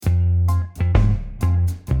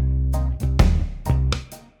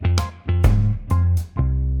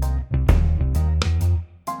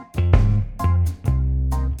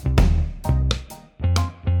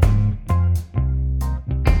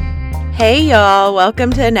Hey y'all,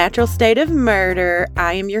 welcome to A Natural State of Murder.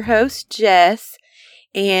 I am your host, Jess,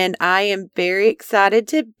 and I am very excited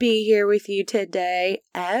to be here with you today.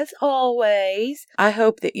 As always, I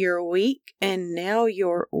hope that your week and now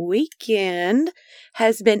your weekend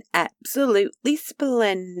has been absolutely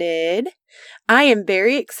splendid. I am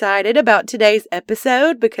very excited about today's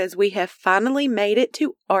episode because we have finally made it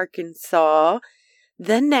to Arkansas,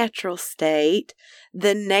 the natural state,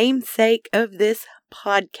 the namesake of this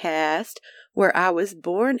podcast, where I was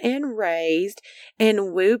born and raised,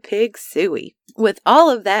 and woo pig suey. With all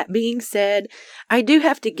of that being said, I do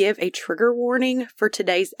have to give a trigger warning for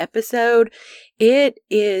today's episode. It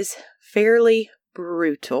is fairly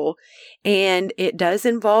brutal, and it does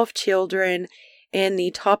involve children, and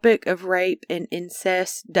the topic of rape and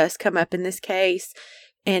incest does come up in this case,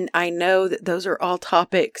 and I know that those are all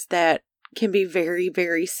topics that can be very,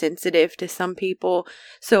 very sensitive to some people.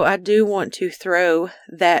 So I do want to throw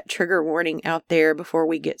that trigger warning out there before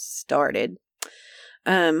we get started.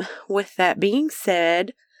 With that being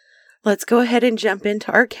said, let's go ahead and jump into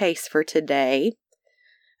our case for today.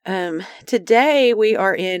 Today we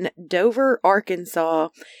are in Dover, Arkansas,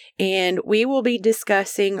 and we will be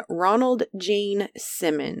discussing Ronald Gene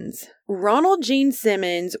Simmons. Ronald Gene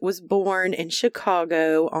Simmons was born in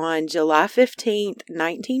Chicago on July 15th,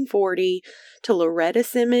 1940, to Loretta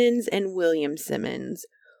Simmons and William Simmons.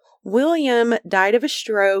 William died of a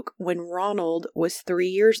stroke when Ronald was 3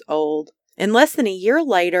 years old. And less than a year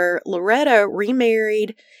later, Loretta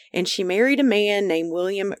remarried, and she married a man named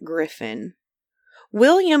William Griffin.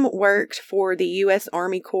 William worked for the U.S.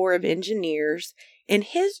 Army Corps of Engineers, and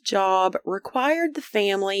his job required the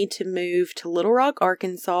family to move to Little Rock,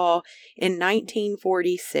 Arkansas in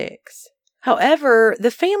 1946. However, the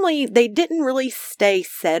family, they didn't really stay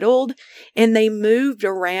settled, and they moved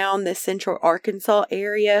around the central Arkansas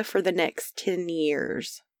area for the next 10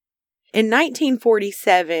 years. In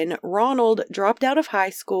 1947, Ronald dropped out of high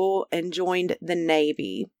school and joined the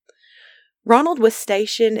Navy. Ronald was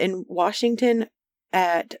stationed in Washington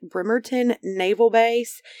at Bremerton Naval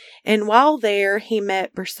Base, and while there, he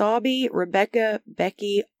met Bersabe Rebecca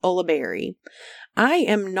Becky Ulibarri. I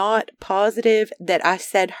am not positive that I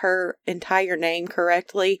said her entire name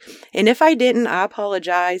correctly, and if I didn't, I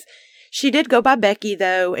apologize. She did go by Becky,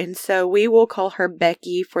 though, and so we will call her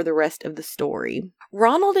Becky for the rest of the story.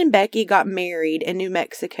 Ronald and Becky got married in New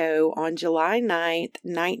Mexico on July 9th,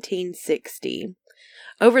 1960.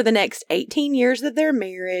 Over the next 18 years of their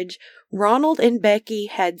marriage, Ronald and Becky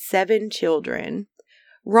had 7 children.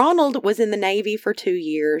 Ronald was in the Navy for 2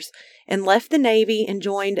 years and left the Navy and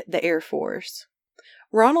joined the Air Force.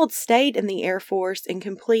 Ronald stayed in the Air Force and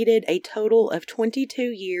completed a total of 22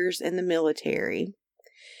 years in the military.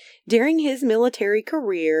 During his military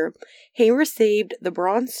career, he received the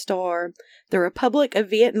Bronze Star, the Republic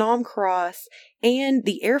of Vietnam Cross, and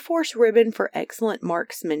the Air Force Ribbon for Excellent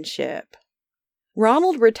Marksmanship.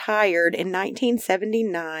 Ronald retired in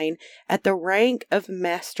 1979 at the rank of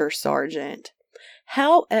Master Sergeant.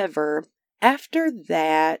 However, after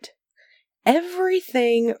that,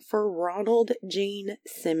 everything for Ronald Gene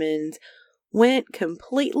Simmons went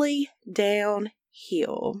completely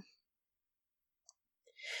downhill.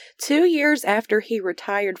 2 years after he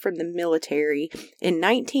retired from the military, in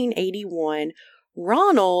 1981,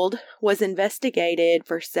 Ronald was investigated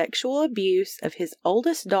for sexual abuse of his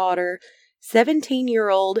oldest daughter,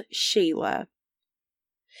 17-year-old Sheila.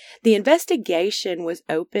 The investigation was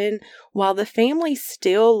open while the family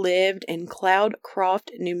still lived in Cloudcroft,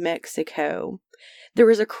 New Mexico. There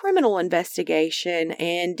was a criminal investigation,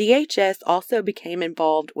 and DHS also became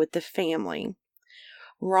involved with the family.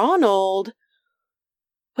 Ronald,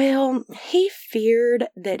 he feared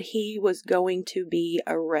that he was going to be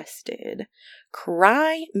arrested.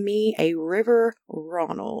 Cry me a river,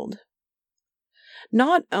 Ronald.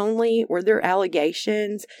 Not only were there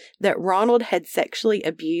allegations that Ronald had sexually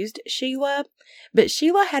abused Sheila, but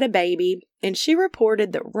Sheila had a baby, and she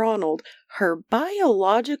reported that Ronald, her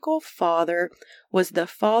biological father, was the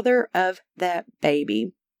father of that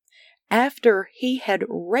baby, after he had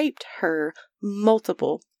raped her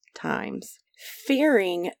multiple times.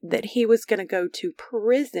 Fearing that he was going to go to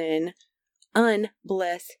prison,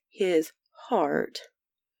 unbless his heart,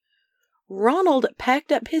 Ronald packed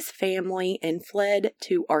up his family and fled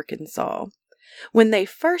to Arkansas. When they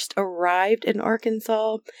first arrived in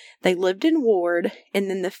Arkansas, they lived in Ward, and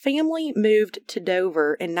then the family moved to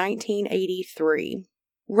Dover in 1983.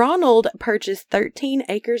 Ronald purchased 13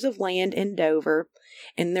 acres of land in Dover,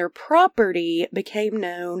 and their property became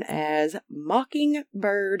known as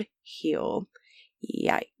Mockingbird Hill.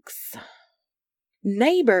 Yikes.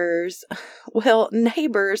 Neighbors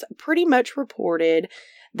pretty much reported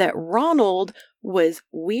that Ronald was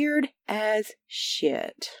weird as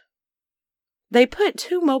shit. They put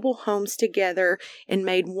 2 mobile homes together and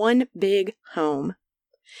made one big home.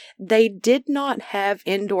 They did not have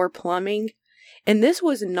indoor plumbing, and this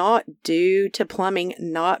was not due to plumbing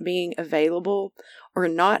not being available or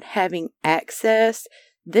not having access.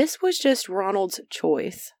 This was just Ronald's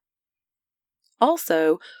choice.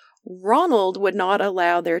 Also, Ronald would not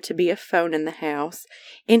allow there to be a phone in the house,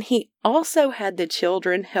 and he also had the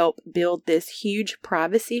children help build this huge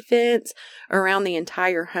privacy fence around the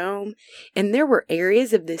entire home, and there were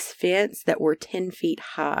areas of this fence that were 10 feet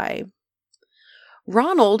high.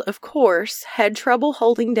 Ronald, of course, had trouble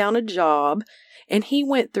holding down a job, and he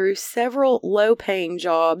went through several low-paying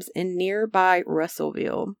jobs in nearby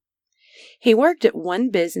Russellville. He worked at one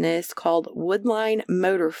business called Woodline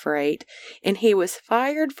Motor Freight, and he was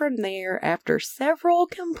fired from there after several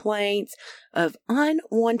complaints of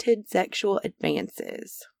unwanted sexual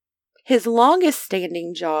advances. His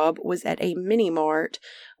longest-standing job was at a mini-mart,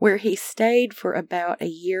 where he stayed for about a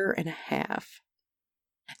year and a half.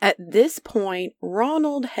 At this point,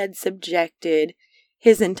 Ronald had subjected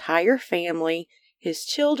his entire family, his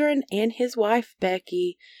children, and his wife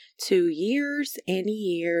Becky to years and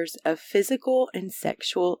years of physical and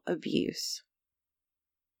sexual abuse.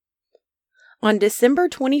 On December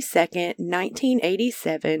 22nd,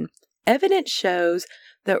 1987, evidence shows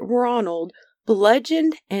that Ronald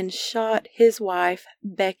bludgeoned and shot his wife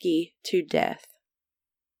Becky to death.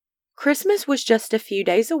 Christmas was just a few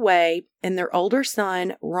days away, and their older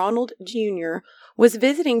son, Ronald Jr., was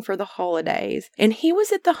visiting for the holidays, and he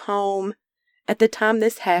was at the home at the time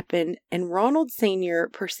this happened, and Ronald Sr.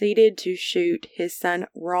 proceeded to shoot his son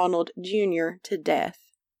Ronald Jr. to death.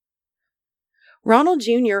 Ronald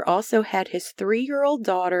Jr. also had his 3-year-old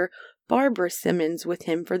daughter, Barbara Simmons, with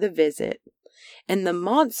him for the visit, and the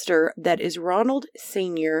monster that is Ronald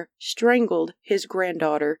Sr. strangled his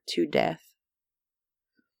granddaughter to death.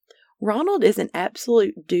 Ronald is an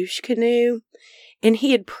absolute douche canoe, and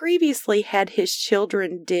he had previously had his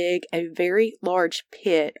children dig a very large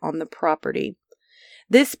pit on the property.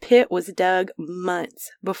 This pit was dug months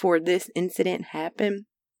before this incident happened,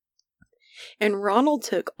 and Ronald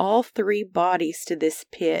took all 3 bodies to this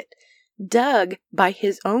pit, dug by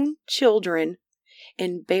his own children,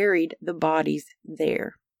 and buried the bodies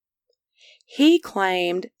there. He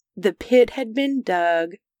claimed the pit had been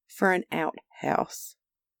dug for an outhouse.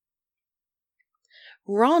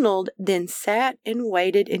 Ronald then sat and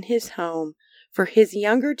waited in his home for his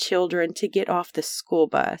younger children to get off the school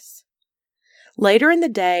bus. Later in the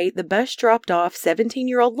day, the bus dropped off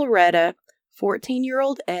 17-year-old Loretta,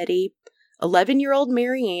 14-year-old Eddie, 11-year-old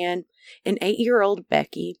Marianne, and 8-year-old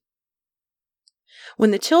Becky.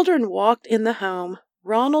 When the children walked in the home,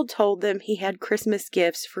 Ronald told them he had Christmas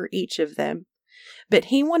gifts for each of them, but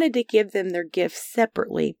he wanted to give them their gifts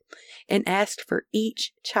separately and asked for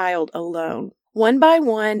each child alone. One by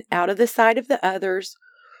one, out of the sight of the others,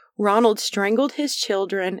 Ronald strangled his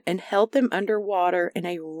children and held them under water in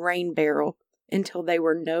a rain barrel until they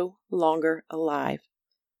were no longer alive.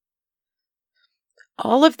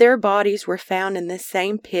 All of their bodies were found in the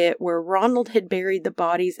same pit where Ronald had buried the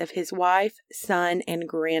bodies of his wife, son, and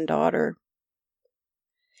granddaughter.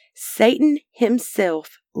 Satan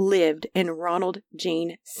himself lived in Ronald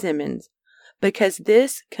Gene Simmons, because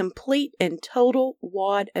this complete and total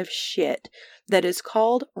wad of shit that is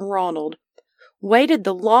called Ronald waited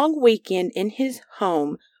the long weekend in his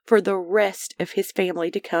home for the rest of his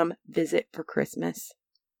family to come visit for Christmas.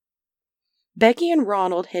 Becky and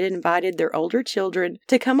Ronald had invited their older children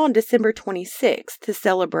to come on December 26th to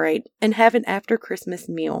celebrate and have an after-Christmas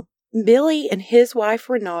meal. Billy and his wife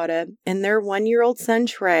Renata and their 1-year-old son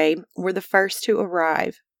Trey were the first to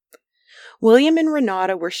arrive. William and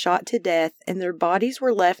Renata were shot to death, and their bodies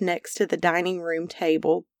were left next to the dining room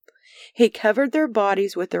table. He covered their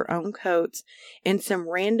bodies with their own coats and some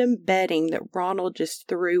random bedding that Ronald just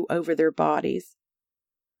threw over their bodies.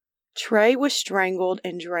 Trey was strangled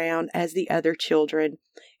and drowned as the other children,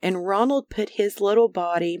 and Ronald put his little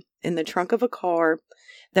body in the trunk of a car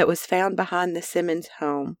that was found behind the Simmons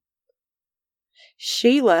home.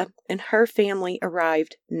 Sheila and her family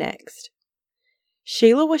arrived next.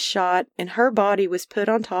 Sheila was shot and her body was put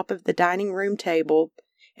on top of the dining room table,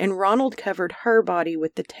 and Ronald covered her body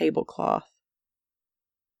with the tablecloth.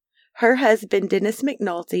 Her husband, Dennis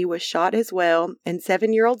McNulty, was shot as well, and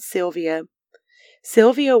 7-year-old Sylvia.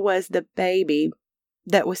 Sylvia was the baby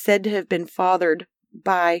that was said to have been fathered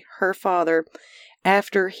by her father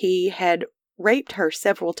after he had raped her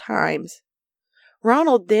several times.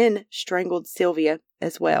 Ronald then strangled Sylvia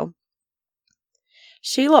as well.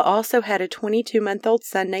 Sheila also had a 22-month-old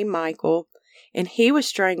son named Michael, and he was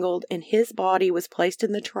strangled, and his body was placed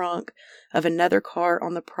in the trunk of another car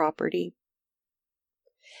on the property.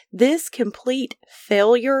 This complete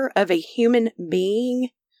failure of a human being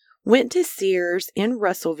went to Sears in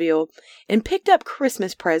Russellville and picked up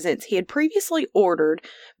Christmas presents he had previously ordered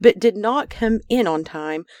but did not come in on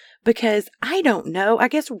time because, I don't know, I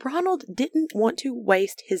guess Ronald didn't want to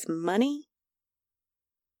waste his money.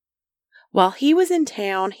 While he was in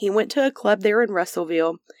town, he went to a club there in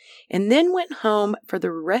Russellville and then went home for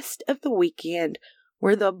the rest of the weekend,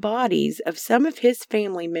 where the bodies of some of his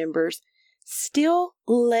family members still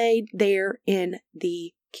laid there in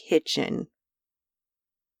the kitchen.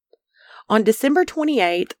 On December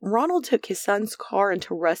 28th, Ronald took his son's car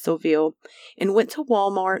into Russellville and went to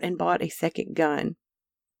Walmart and bought a second gun.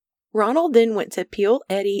 Ronald then went to Peel,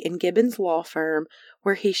 Eddy, and Gibbons law firm,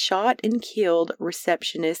 where he shot and killed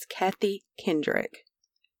receptionist Kathy Kendrick.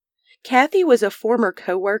 Kathy was a former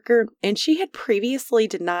co-worker, and she had previously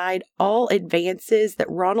denied all advances that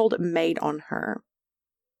Ronald made on her.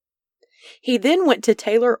 He then went to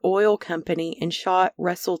Taylor Oil Company and shot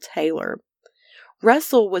Russell Taylor.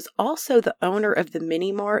 Russell was also the owner of the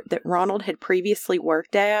mini-mart that Ronald had previously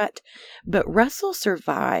worked at, but Russell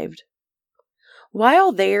survived.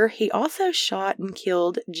 While there, he also shot and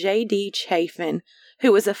killed J.D. Chafin,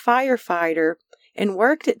 who was a firefighter and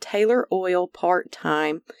worked at Taylor Oil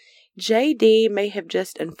part-time. J.D. may have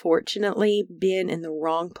just unfortunately been in the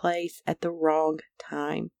wrong place at the wrong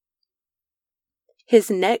time.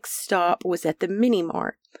 His next stop was at the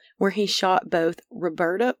mini-mart, where he shot both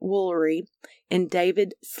Roberta Woolery and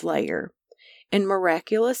David Slayer, and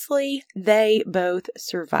miraculously, they both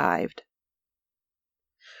survived.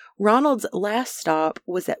 Ronald's last stop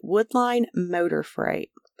was at Woodline Motor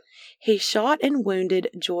Freight. He shot and wounded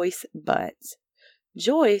Joyce Butts.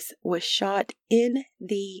 Joyce was shot in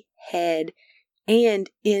the head and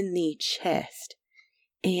in the chest,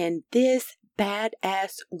 and this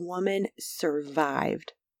badass woman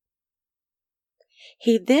survived.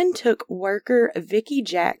 He then took worker Vicki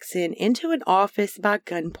Jackson into an office by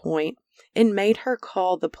gunpoint and made her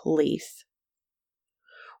call the police.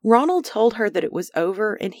 Ronald told her that it was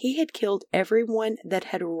over and he had killed everyone that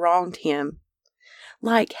had wronged him.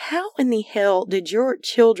 Like, how in the hell did your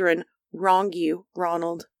children wrong you,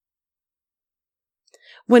 Ronald?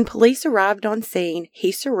 When police arrived on scene,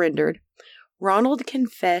 he surrendered. Ronald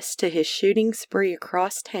confessed to his shooting spree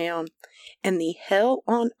across town and the hell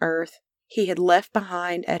on earth he had left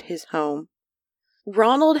behind at his home.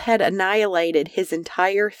 Ronald had annihilated his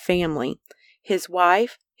entire family, his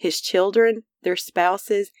wife, his children, their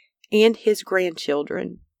spouses, and his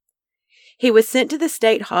grandchildren. He was sent to the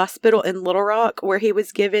state hospital in Little Rock, where he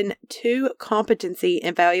was given 2 competency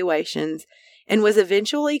evaluations and was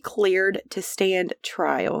eventually cleared to stand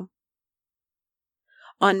trial.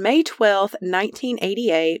 On May 12,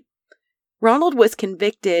 1988, Ronald was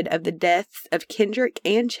convicted of the deaths of Kendrick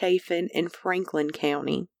and Chafin in Franklin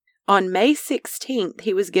County. On May 16th,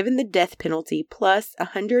 he was given the death penalty plus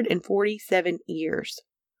 147 years.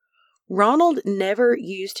 Ronald never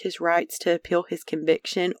used his rights to appeal his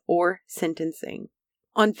conviction or sentencing.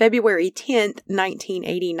 On February 10th,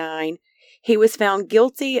 1989, he was found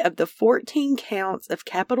guilty of the 14 counts of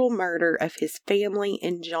capital murder of his family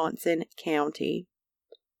in Johnson County.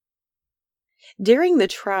 During the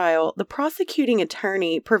trial, the prosecuting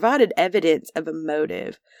attorney provided evidence of a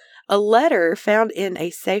motive, a letter found in a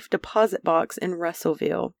safe deposit box in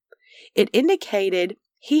Russellville. It indicated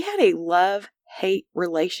he had a love-hate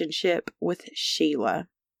relationship with Sheila.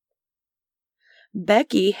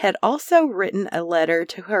 Becky had also written a letter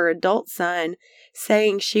to her adult son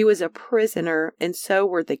saying she was a prisoner and so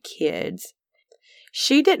were the kids.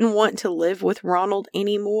 She didn't want to live with Ronald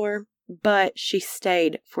anymore, but she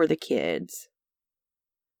stayed for the kids.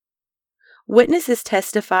 Witnesses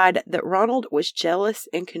testified that Ronald was jealous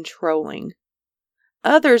and controlling.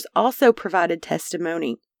 Others also provided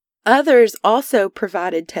testimony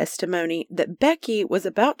that Becky was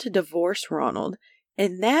about to divorce Ronald,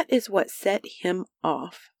 and that is what set him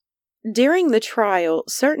off. During the trial,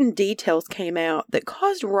 certain details came out that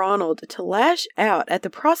caused Ronald to lash out at the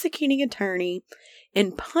prosecuting attorney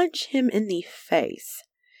and punch him in the face.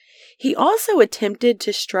 He also attempted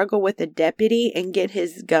to struggle with a deputy and get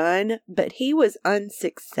his gun, but he was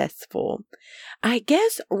unsuccessful. I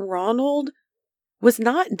guess Ronald was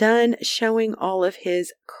not done showing all of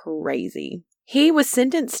his crazy. He was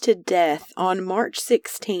sentenced to death on March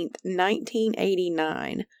 16th,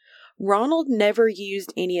 1989. Ronald never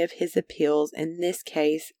used any of his appeals in this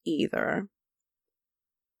case either.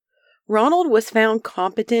 Ronald was found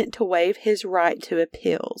competent to waive his right to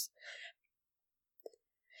appeals.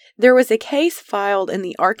 There was a case filed in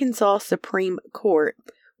the Arkansas Supreme Court,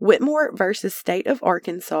 Whitmore versus State of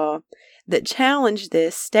Arkansas, that challenged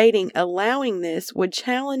this, stating allowing this would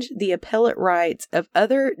challenge the appellate rights of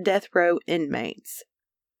other death row inmates.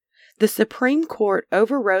 The Supreme Court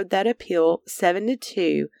overrode that appeal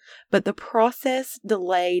 7-2, but the process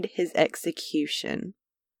delayed his execution.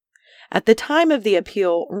 At the time of the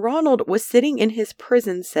appeal, Ronald was sitting in his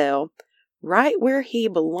prison cell, right where he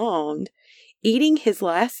belonged, eating his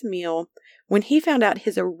last meal when he found out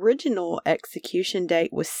his original execution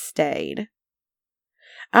date was stayed.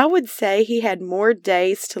 I would say he had more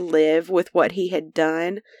days to live with what he had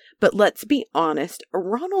done, but let's be honest,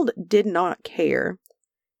 Ronald did not care.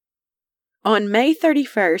 On May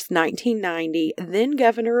 31st, 1990, then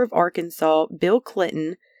Governor of Arkansas, Bill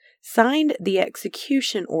Clinton, signed the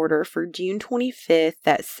execution order for June 25th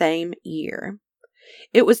that same year.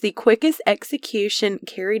 It was the quickest execution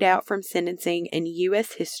carried out from sentencing in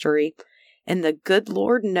U.S. history, and the good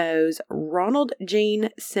Lord knows Ronald Gene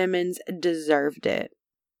Simmons deserved it.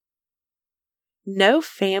 No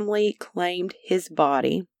family claimed his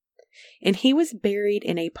body, and he was buried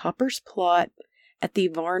in a pauper's plot at the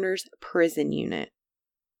Varner's prison unit.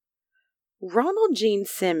 Ronald Gene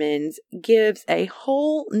Simmons gives a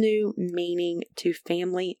whole new meaning to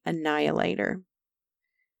family annihilator.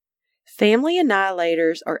 Family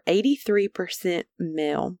annihilators are 83%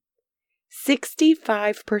 male.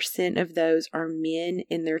 65% of those are men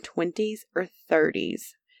in their 20s or 30s.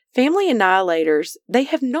 Family annihilators, they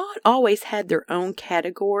have not always had their own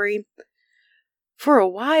category. For a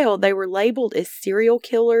while, they were labeled as serial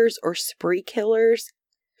killers or spree killers,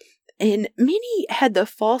 and many had the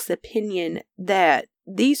false opinion that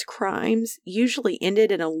these crimes usually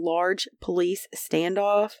ended in a large police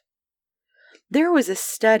standoff. There was a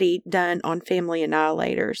study done on family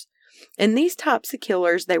annihilators, and these types of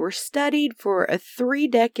killers, they were studied for a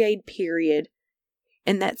 3-decade period,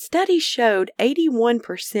 and that study showed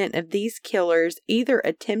 81% of these killers either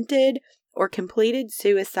attempted or completed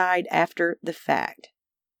suicide after the fact.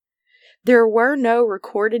 There were no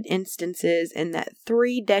recorded instances in that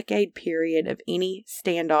 3-decade period of any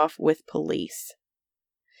standoff with police.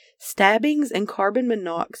 Stabbings and carbon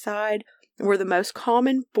monoxide were the most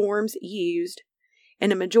common forms used,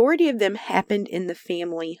 and a majority of them happened in the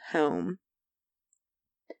family home.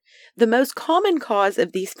 The most common cause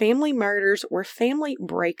of these family murders were family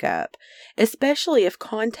breakup, especially if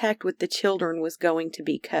contact with the children was going to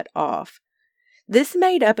be cut off. This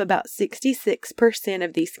made up about 66%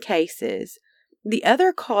 of these cases. The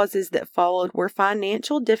other causes that followed were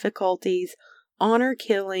financial difficulties, honor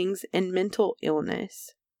killings, and mental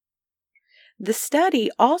illness. The study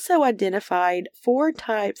also identified 4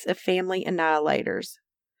 types of family annihilators: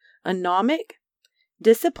 anomic,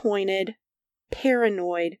 disappointed,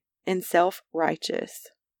 paranoid, and self-righteous.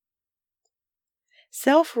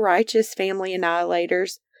 Self-righteous family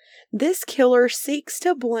annihilators. This killer seeks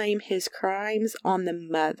to blame his crimes on the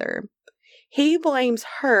mother. He blames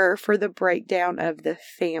her for the breakdown of the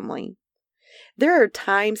family. There are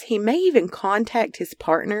times he may even contact his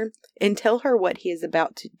partner and tell her what he is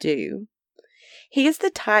about to do. He is the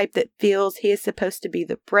type that feels he is supposed to be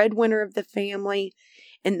the breadwinner of the family,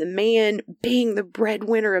 and the man, being the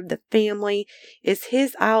breadwinner of the family, is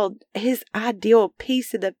his ideal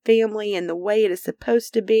piece of the family and the way it is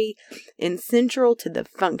supposed to be, and central to the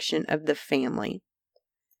function of the family.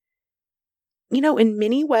 In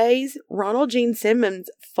many ways, Ronald Gene Simmons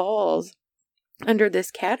falls under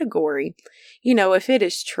this category. If it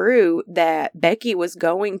is true that Becky was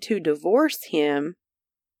going to divorce him,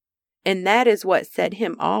 and that is what set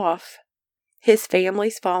him off, his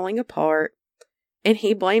family's falling apart, and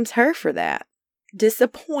he blames her for that.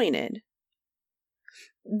 Disappointed.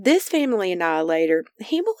 This family annihilator,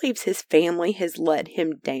 he believes his family has let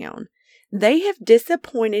him down. They have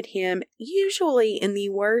disappointed him, usually in the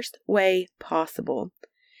worst way possible.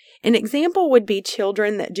 An example would be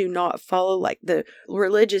children that do not follow the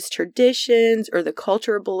religious traditions or the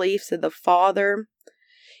cultural beliefs of the father.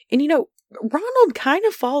 And Ronald kind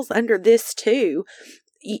of falls under this too.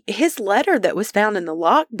 His letter that was found in the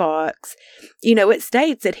lockbox, it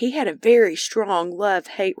states that he had a very strong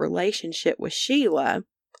love-hate relationship with Sheila.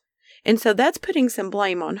 And so that's putting some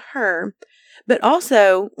blame on her. But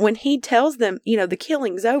also, when he tells them, the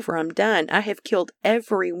killing's over, I'm done. I have killed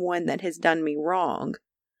everyone that has done me wrong.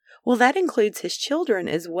 Well, that includes his children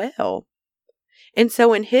as well. And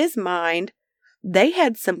so in his mind, they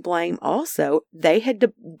had some blame also. They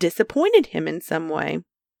had disappointed him in some way.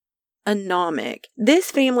 Anomic. This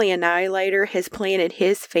family annihilator has planted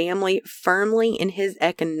his family firmly in his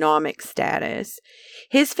economic status.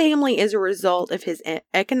 His family is a result of his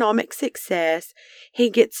economic success. He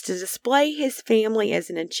gets to display his family as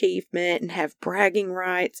an achievement and have bragging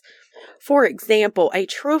rights. For example, a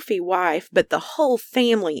trophy wife, but the whole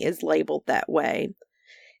family is labeled that way.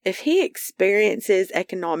 If he experiences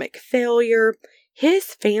economic failure,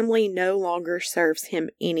 his family no longer serves him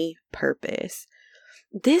any purpose.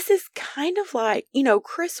 This is kind of like,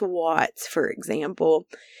 Chris Watts, for example,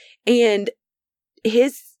 and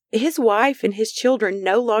his wife and his children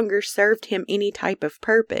no longer served him any type of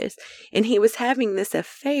purpose, and he was having this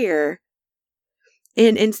affair.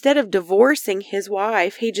 And instead of divorcing his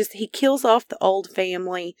wife, he kills off the old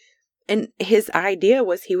family, and his idea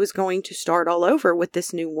was he was going to start all over with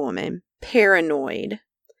this new woman. Paranoid.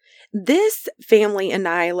 This family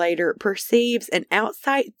annihilator perceives an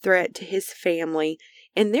outside threat to his family,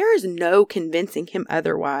 and there is no convincing him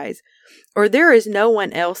otherwise, or there is no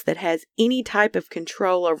one else that has any type of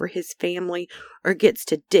control over his family or gets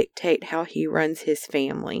to dictate how he runs his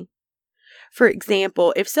family. For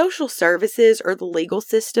example, if social services or the legal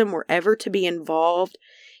system were ever to be involved,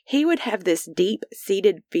 he would have this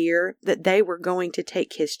deep-seated fear that they were going to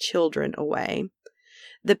take his children away.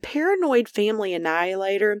 The paranoid family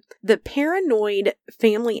annihilator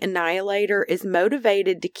is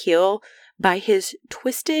motivated to kill by his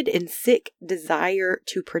twisted and sick desire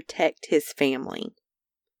to protect his family.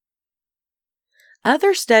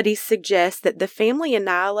 Other studies suggest that the family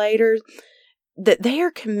annihilators, that they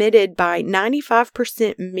are committed by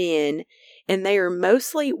 95% men, and they are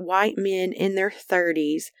mostly white men in their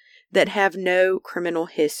 30s that have no criminal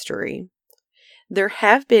history. There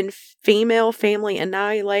have been female family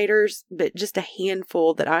annihilators, but just a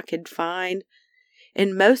handful that I could find,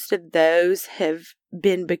 and most of those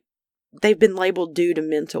they've been labeled due to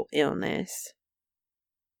mental illness.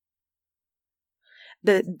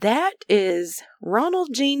 That is Ronald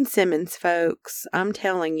Gene Simmons, folks. I'm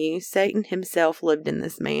telling you, Satan himself lived in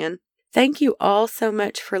this man. Thank you all so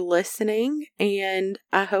much for listening, and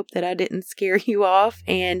I hope that I didn't scare you off,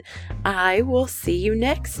 and I will see you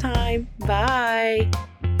next time. Bye.